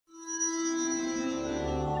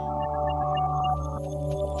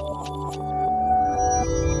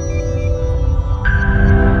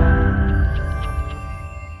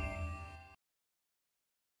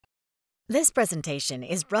This presentation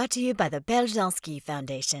is brought to you by the Beljanski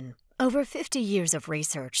Foundation. Over 50 years of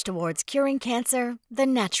research towards curing cancer the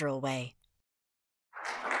natural way.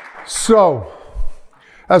 So,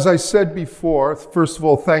 as I said before, first of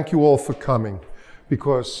all, thank you all for coming,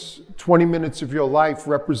 because 20 minutes of your life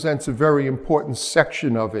represents a very important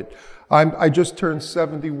section of it. I just turned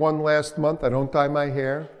 71 last month. I don't dye my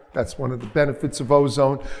hair. That's one of the benefits of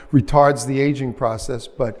ozone, retards the aging process.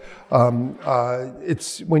 But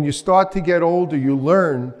it's when you start to get older, you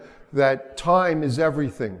learn that time is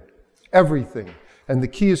everything, everything. And the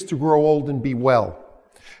key is to grow old and be well.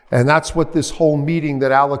 And that's what this whole meeting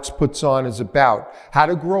that Alex puts on is about, how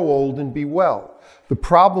to grow old and be well. The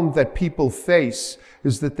problem that people face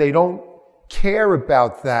is that they don't care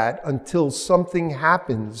about that until something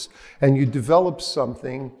happens and you develop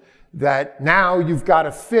something that now you've got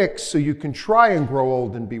to fix so you can try and grow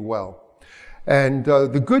old and be well. And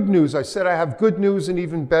the good news, I said I have good news and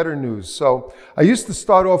even better news. So I used to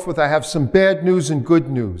start off with I have some bad news and good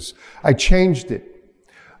news. I changed it.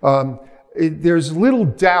 There's little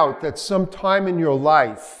doubt that sometime in your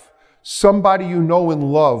life, somebody you know and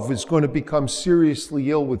love is going to become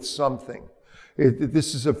seriously ill with something.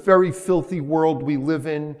 This is a very filthy world we live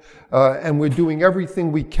in, and we're doing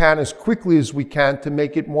everything we can as quickly as we can to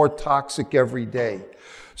make it more toxic every day.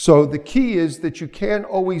 So the key is that you can't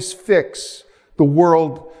always fix the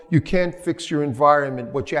world. You can't fix your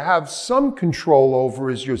environment. What you have some control over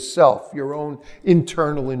is yourself, your own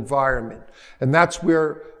internal environment. And that's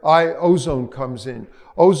where ozone comes in.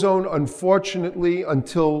 Ozone, unfortunately,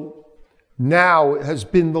 until now, has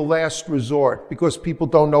been the last resort because people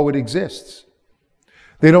don't know it exists.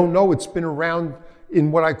 They don't know it's been around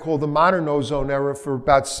in what I call the modern ozone era for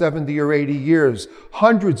about 70 or 80 years.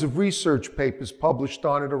 Hundreds of research papers published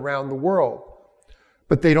on it around the world.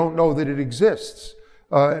 But they don't know that it exists.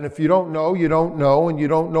 And if you don't know, and you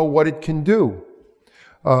don't know what it can do.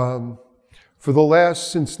 For the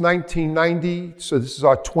last, since 1990, so this is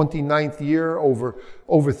our 29th year,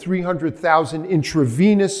 over 300,000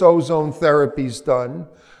 intravenous ozone therapies done.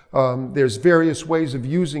 There's various ways of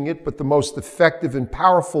using it, but the most effective and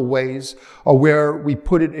powerful ways are where we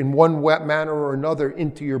put it in one manner or another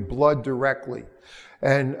into your blood directly.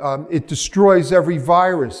 And it destroys every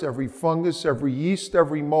virus, every fungus, every yeast,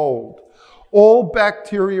 every mold. All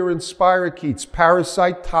bacteria and spirochetes,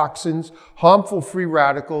 parasite toxins, harmful free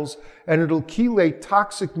radicals, and it'll chelate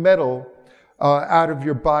toxic metal out of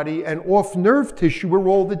your body and off nerve tissue where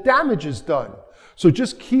all the damage is done. So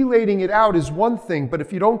just chelating it out is one thing, but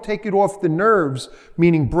if you don't take it off the nerves,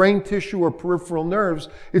 meaning brain tissue or peripheral nerves,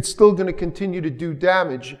 it's still going to continue to do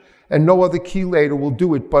damage, and no other chelator will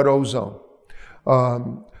do it but ozone.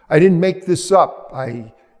 I didn't make this up.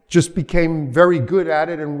 I just became very good at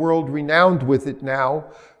it and world-renowned with it now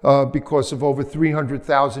because of over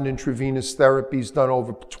 300,000 intravenous therapies done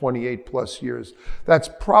over 28 plus years. That's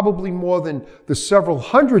probably more than the several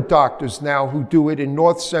hundred doctors now who do it in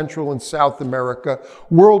North, Central, and South America.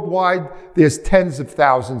 Worldwide, there's tens of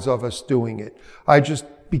thousands of us doing it. I just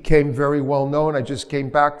became very well known. I just came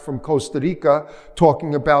back from Costa Rica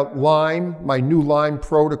talking about Lyme, my new Lyme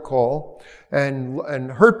protocol,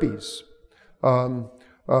 and herpes.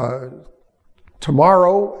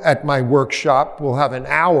 Tomorrow at my workshop, we'll have an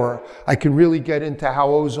hour. I can really get into how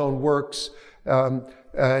ozone works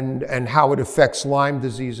and how it affects Lyme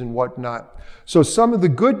disease and whatnot. So some of the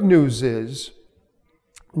good news is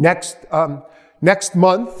next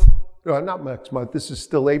month, not next month, this is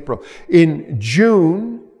still April. In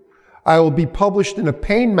June, I will be published in a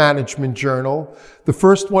pain management journal, the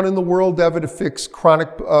first one in the world ever to fix chronic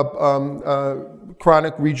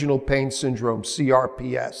regional pain syndrome,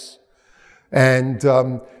 CRPS.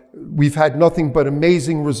 And we've had nothing but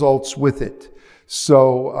amazing results with it.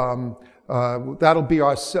 So that'll be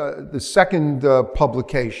the second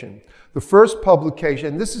publication. The first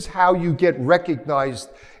publication, this is how you get recognized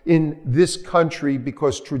in this country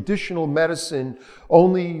because traditional medicine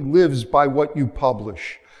only lives by what you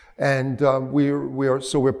publish. And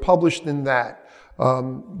so we're published in that.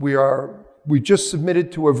 We just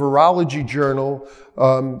submitted to a virology journal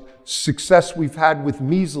success we've had with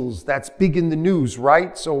measles. That's big in the news,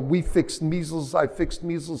 right? So we fixed measles. I fixed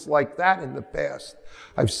measles like that in the past.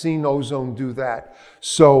 I've seen ozone do that.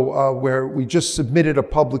 So we just submitted a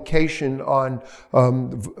publication on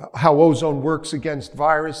how ozone works against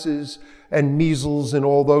viruses and measles and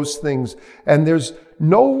all those things. And there's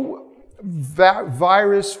no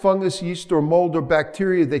virus, fungus, yeast, or mold or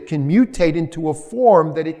bacteria that can mutate into a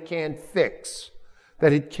form that it can't fix,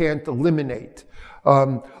 that it can't eliminate.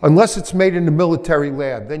 Unless it's made in a military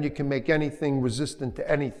lab, then you can make anything resistant to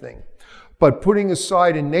anything. But putting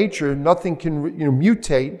aside in nature, nothing can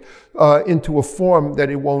mutate into a form that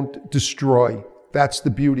it won't destroy. That's the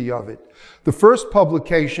beauty of it. The first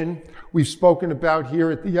publication we've spoken about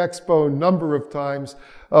here at the Expo a number of times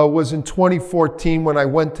was in 2014 when I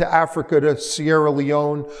went to Africa, to Sierra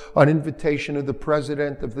Leone, on invitation of the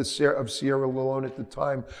president of Sierra Leone at the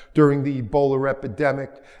time during the Ebola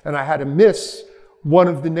epidemic. And I had to miss one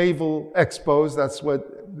of the naval expos, that's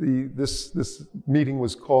what this meeting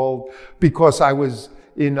was called, because I was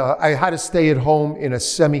I had to stay at home in a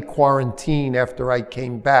semi-quarantine after I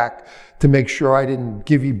came back to make sure I didn't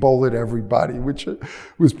give Ebola to everybody, which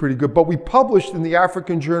was pretty good. But we published in the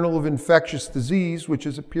African Journal of Infectious Disease, which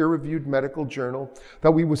is a peer-reviewed medical journal,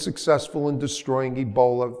 that we were successful in destroying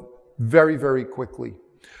Ebola very, very quickly.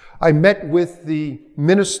 I met with the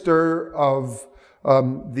minister of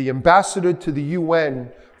the ambassador to the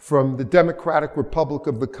UN from the Democratic Republic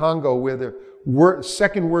of the Congo, where the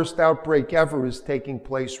second worst outbreak ever is taking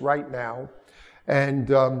place right now, and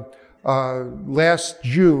last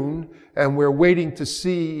June, and we're waiting to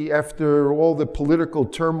see, after all the political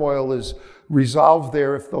turmoil is resolved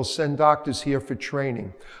there, if they'll send doctors here for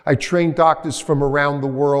training. I train doctors from around the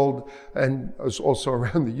world and also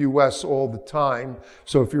around the US all the time.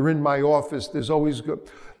 So if you're in my office, there's always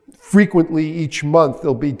frequently each month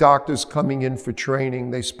there'll be doctors coming in for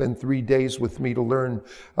training. They spend 3 days with me to learn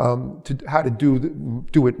how to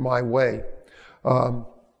do it my way.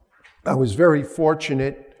 I was very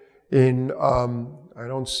fortunate in, I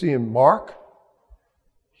don't see him, Mark?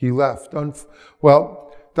 He left.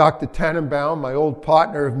 Well, Dr. Tannenbaum, my old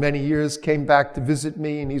partner of many years, came back to visit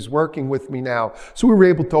me, and he's working with me now. So we were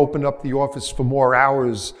able to open up the office for more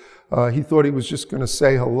hours. He thought he was just going to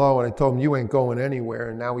say hello, and I told him, you ain't going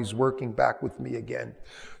anywhere, and now he's working back with me again.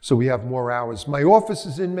 So we have more hours. My office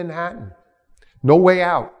is in Manhattan. No way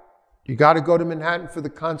out. You got to go to Manhattan for the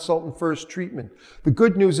consult and first treatment. The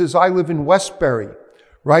good news is I live in Westbury,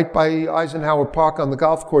 right by Eisenhower Park on the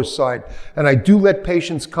golf course side. And I do let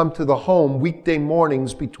patients come to the home weekday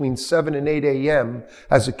mornings between 7 and 8 a.m.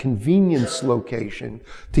 as a convenience location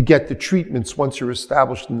to get the treatments once you're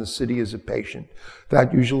established in the city as a patient.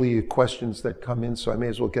 That usually are questions that come in, so I may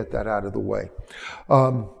as well get that out of the way.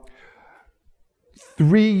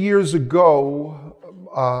 3 years ago,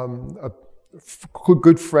 a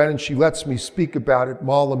good friend, and she lets me speak about it,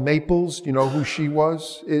 Marla Maples, you know who she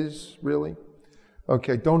is, really?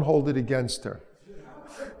 Okay, don't hold it against her.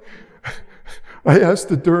 I asked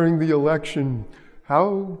her during the election,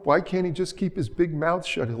 why can't he just keep his big mouth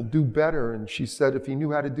shut? He'll do better. And she said, if he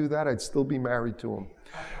knew how to do that, I'd still be married to him.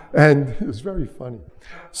 And it was very funny.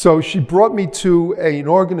 So she brought me to an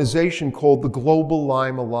organization called the Global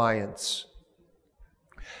Lyme Alliance.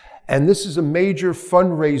 And this is a major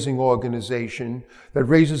fundraising organization that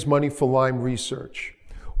raises money for Lyme research.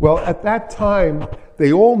 Well, at that time,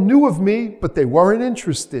 they all knew of me, but they weren't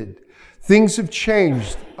interested. Things have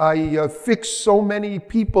changed. I fixed so many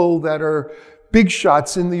people that are big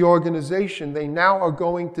shots in the organization. They now are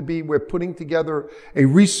going to be, we're putting together a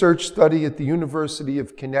research study at the University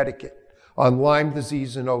of Connecticut on Lyme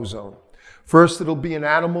disease and ozone. First, it'll be an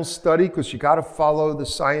animal study because you got to follow the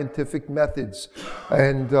scientific methods.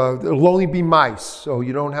 And it'll only be mice, so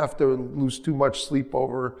you don't have to lose too much sleep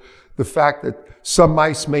over the fact that some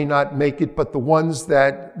mice may not make it, but the ones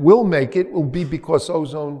that will make it will be because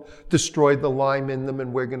ozone destroyed the Lyme in them,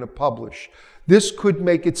 and we're going to publish. This could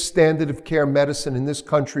make it standard of care medicine in this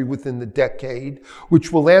country within the decade,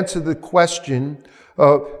 which will answer the question,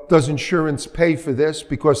 does insurance pay for this?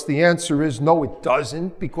 Because the answer is no, it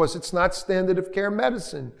doesn't, because it's not standard of care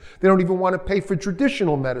medicine. They don't even want to pay for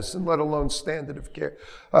traditional medicine, let alone standard of care,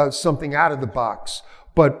 something out of the box.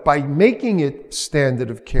 But by making it standard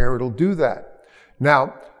of care, it'll do that.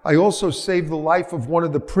 Now, I also saved the life of one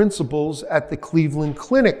of the principals at the Cleveland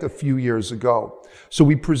Clinic a few years ago. So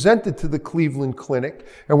we presented to the Cleveland Clinic,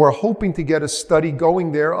 and we're hoping to get a study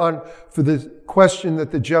going there for the question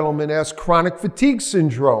that the gentleman asked, chronic fatigue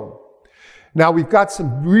syndrome. Now, we've got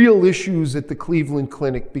some real issues at the Cleveland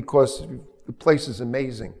Clinic because the place is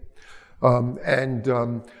amazing.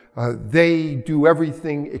 They do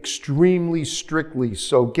everything extremely strictly.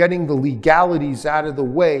 So getting the legalities out of the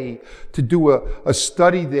way to do a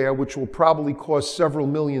study there, which will probably cost several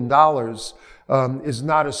 $1 million, is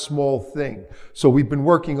not a small thing. So we've been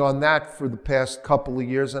working on that for the past couple of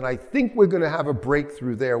years, and I think we're going to have a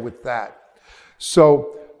breakthrough there with that.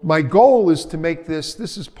 So my goal is to make this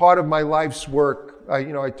is part of my life's work.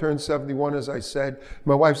 I turned 71, as I said.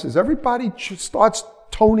 My wife says, everybody starts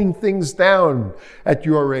toning things down at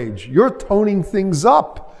your age. You're toning things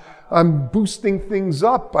up. I'm boosting things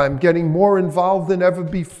up. I'm getting more involved than ever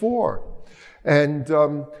before. And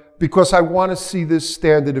because I want to see this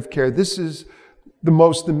standard of care. This is the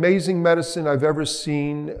most amazing medicine I've ever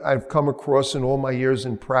seen, I've come across in all my years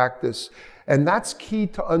in practice. And that's key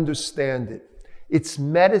to understand it. It's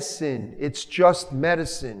medicine. It's just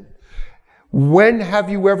medicine. When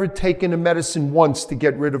have you ever taken a medicine once to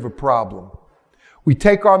get rid of a problem? We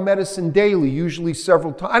take our medicine daily, usually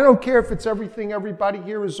several times. I don't care if it's everything everybody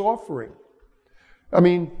here is offering. I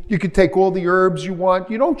mean, you could take all the herbs you want.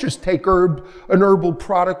 You don't just take an herbal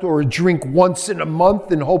product or a drink once in a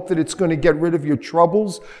month and hope that it's going to get rid of your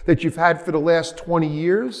troubles that you've had for the last 20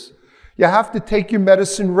 years. You have to take your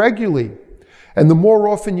medicine regularly. And the more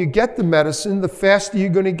often you get the medicine, the faster you're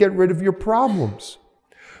going to get rid of your problems.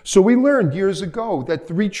 So we learned years ago that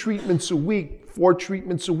 3 treatments a week, 4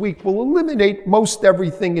 treatments a week will eliminate most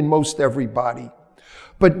everything in most everybody.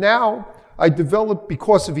 But now I developed,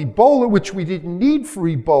 because of Ebola, which we didn't need for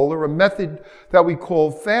Ebola, a method that we call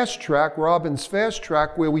fast track, Robbins fast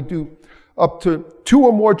track, where we do up to 2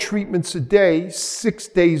 or more treatments a day, 6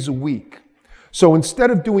 days a week. So instead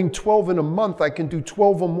of doing 12 in a month, I can do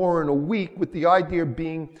 12 or more in a week, with the idea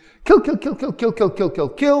being kill, kill, kill, kill, kill, kill, kill, kill,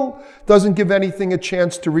 kill. Doesn't give anything a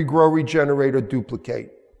chance to regrow, regenerate, or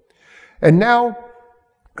duplicate. And now,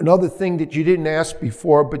 another thing that you didn't ask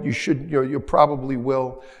before, but you should, you probably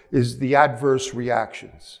will, is the adverse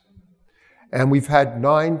reactions. And we've had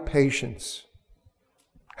 9 patients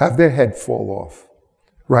have their head fall off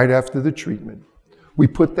right after the treatment. We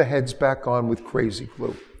put the heads back on with crazy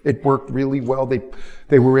glue. It worked really well.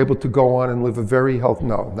 They were able to go on and live a very healthy,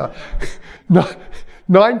 no.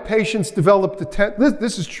 9 patients developed,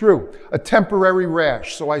 this is true, a temporary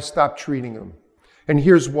rash, so I stopped treating them. And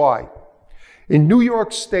here's why. In New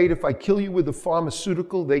York State, if I kill you with a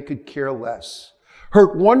pharmaceutical, they could care less.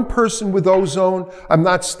 Hurt one person with ozone, I'm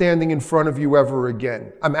not standing in front of you ever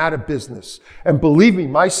again. I'm out of business. And believe me,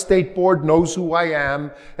 my state board knows who I am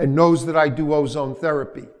and knows that I do ozone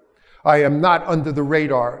therapy. I am not under the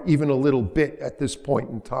radar even a little bit at this point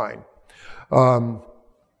in time.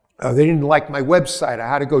 They didn't like my website. I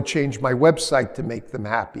had to go change my website to make them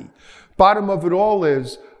happy. Bottom of it all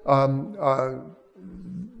is 9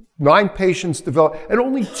 patients developed, and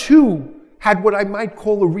only 2 had what I might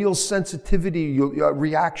call a real sensitivity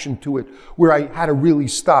reaction to it, where I had to really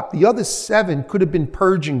stop. The other 7 could have been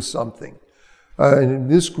purging something. And in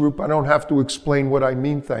this group, I don't have to explain what I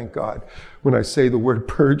mean, thank God, when I say the word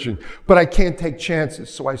purging. But I can't take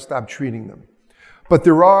chances, so I stopped treating them. But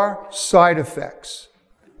there are side effects,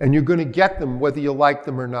 and you're going to get them whether you like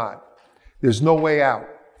them or not. There's no way out.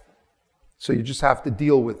 So you just have to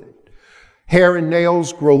deal with it. Hair and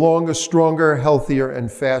nails grow longer, stronger, healthier,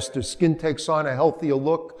 and faster. Skin takes on a healthier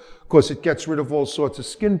look because it gets rid of all sorts of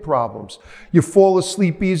skin problems. You fall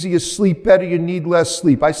asleep easier, sleep better, you need less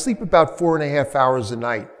sleep. I sleep about 4.5 hours a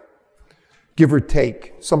night, give or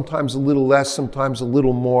take. Sometimes a little less, sometimes a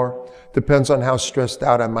little more. Depends on how stressed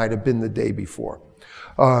out I might have been the day before.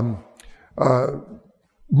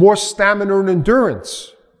 More stamina and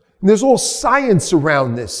endurance. And there's all science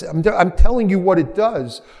around this. I'm telling you what it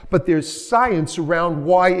does, but there's science around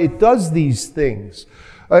why it does these things.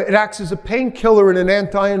 It acts as a painkiller and an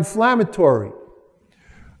anti-inflammatory.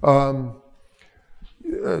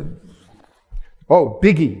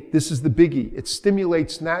 Biggie. This is the biggie. It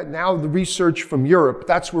stimulates now the research from Europe.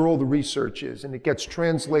 That's where all the research is, and it gets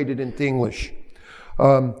translated into English.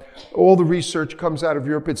 All the research comes out of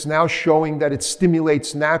Europe. It's now showing that it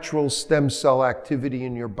stimulates natural stem cell activity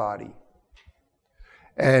in your body.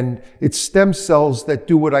 And it's stem cells that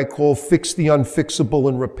do what I call fix the unfixable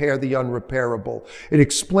and repair the unrepairable. It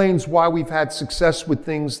explains why we've had success with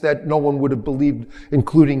things that no one would have believed,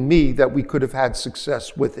 including me, that we could have had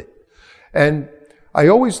success with it. And I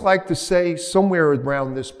always like to say, somewhere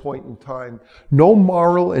around this point in time, no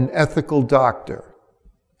moral and ethical doctor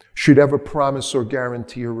should ever promise or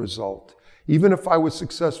guarantee a result. Even if I was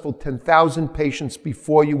successful 10,000 patients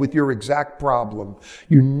before you with your exact problem,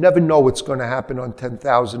 you never know what's going to happen on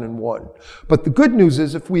 10,001. But the good news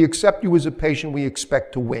is, if we accept you as a patient, we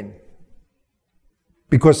expect to win.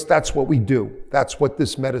 Because that's what we do. That's what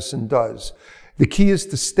this medicine does. The key is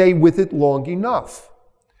to stay with it long enough.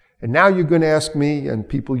 And now you're going to ask me, and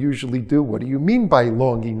people usually do, what do you mean by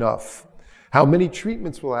long enough? How many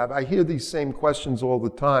treatments will I have? I hear these same questions all the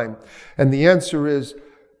time. And the answer is,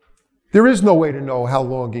 there is no way to know how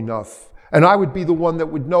long enough. And I would be the one that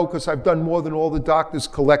would know, because I've done more than all the doctors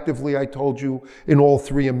collectively, I told you, in all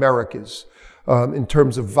 3 Americas, in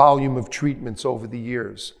terms of volume of treatments over the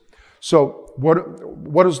years. So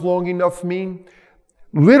what does long enough mean?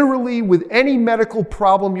 Literally, with any medical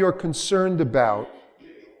problem you're concerned about,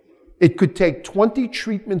 it could take 20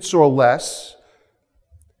 treatments or less,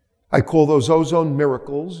 I call those ozone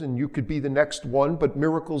miracles, and you could be the next one, but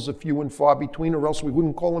miracles are few and far between, or else we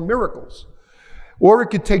wouldn't call them miracles. Or it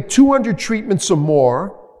could take 200 treatments or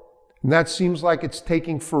more, and that seems like it's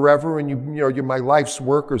taking forever, and you're my life's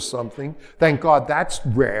work or something. Thank God that's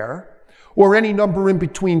rare. Or any number in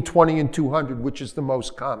between 20 and 200, which is the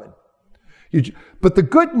most common. But the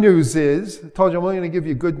good news is, I told you I'm only going to give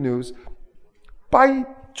you good news, by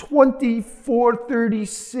 24,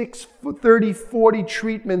 36, 30, 40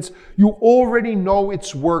 treatments, you already know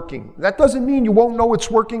it's working. That doesn't mean you won't know it's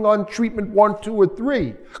working on treatment 1, 2, or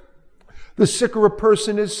 3. The sicker a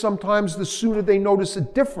person is, sometimes the sooner they notice a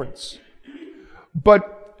difference.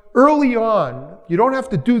 But early on, you don't have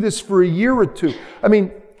to do this for a year or two. I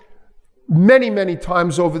mean, many, many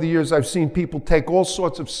times over the years, I've seen people take all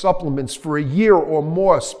sorts of supplements for a year or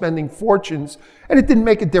more, spending fortunes, and it didn't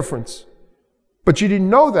make a difference. But you didn't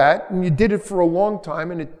know that, and you did it for a long time,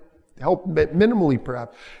 and it helped minimally,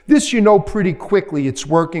 perhaps. This you know pretty quickly it's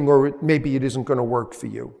working, or maybe it isn't going to work for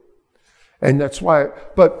you. And that's why,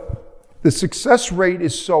 but the success rate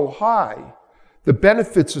is so high, the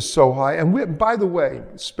benefits are so high, and by the way,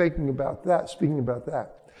 speaking about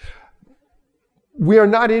that, we are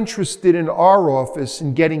not interested in our office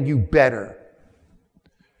in getting you better.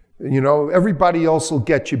 You know, everybody else will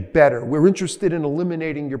get you better. We're interested in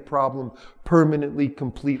eliminating your problem permanently,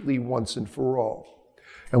 completely, once and for all.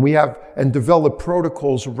 And we have and develop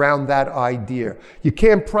protocols around that idea. You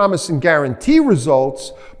can't promise and guarantee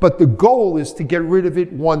results, but the goal is to get rid of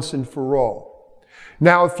it once and for all.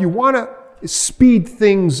 Now, if you want to speed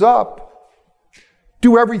things up,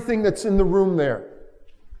 do everything that's in the room there.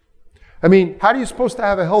 I mean, how are you supposed to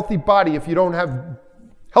have a healthy body if you don't have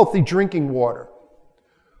healthy drinking water?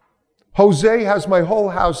 Jose has my whole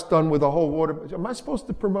house done with a whole water. Am I supposed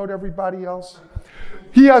to promote everybody else?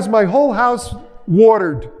 He has my whole house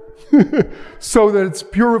watered so that it's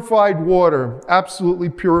purified water, absolutely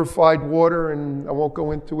purified water, and I won't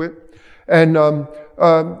go into it. And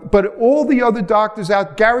but all the other doctors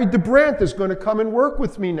out, Gary DeBrandt is going to come and work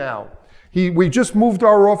with me now. We just moved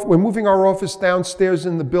we're moving our office downstairs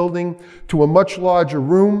in the building to a much larger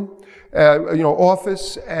room,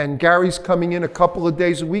 office, and Gary's coming in a couple of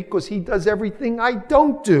days a week because he does everything I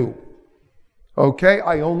don't do. Okay,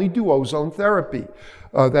 I only do ozone therapy.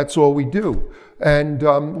 That's all we do.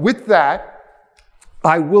 And with that,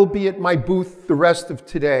 I will be at my booth the rest of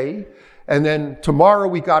today. And then tomorrow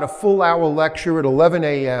we got a full hour lecture at 11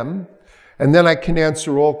 a.m. And then I can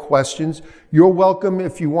answer all questions. You're welcome,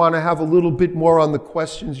 if you want to have a little bit more on the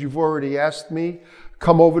questions you've already asked me,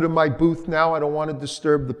 come over to my booth now. I don't want to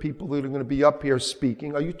disturb the people that are going to be up here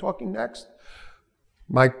speaking. Are you talking next?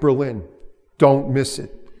 Mike Berlin. Don't miss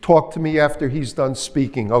it. Talk to me after he's done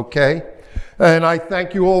speaking, okay? And I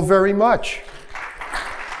thank you all very much.